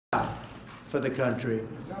for the country.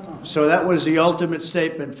 So that was the ultimate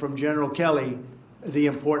statement from General Kelly, the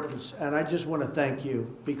importance. And I just want to thank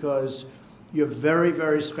you because you're very,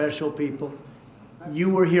 very special people. You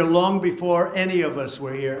were here long before any of us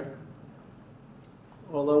were here.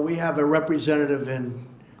 Although we have a representative in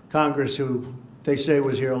Congress who they say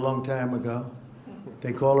was here a long time ago.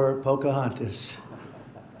 They call her Pocahontas.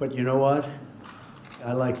 But you know what?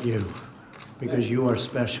 I like you because you are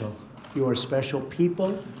special. You are special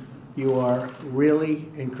people. You are really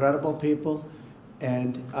incredible people.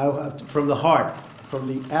 And from the heart, from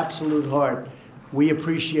the absolute heart, we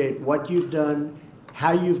appreciate what you've done,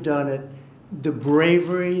 how you've done it, the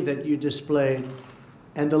bravery that you displayed,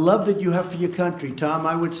 and the love that you have for your country. Tom,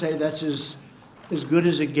 I would say that's as good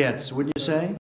as it gets, wouldn't you say?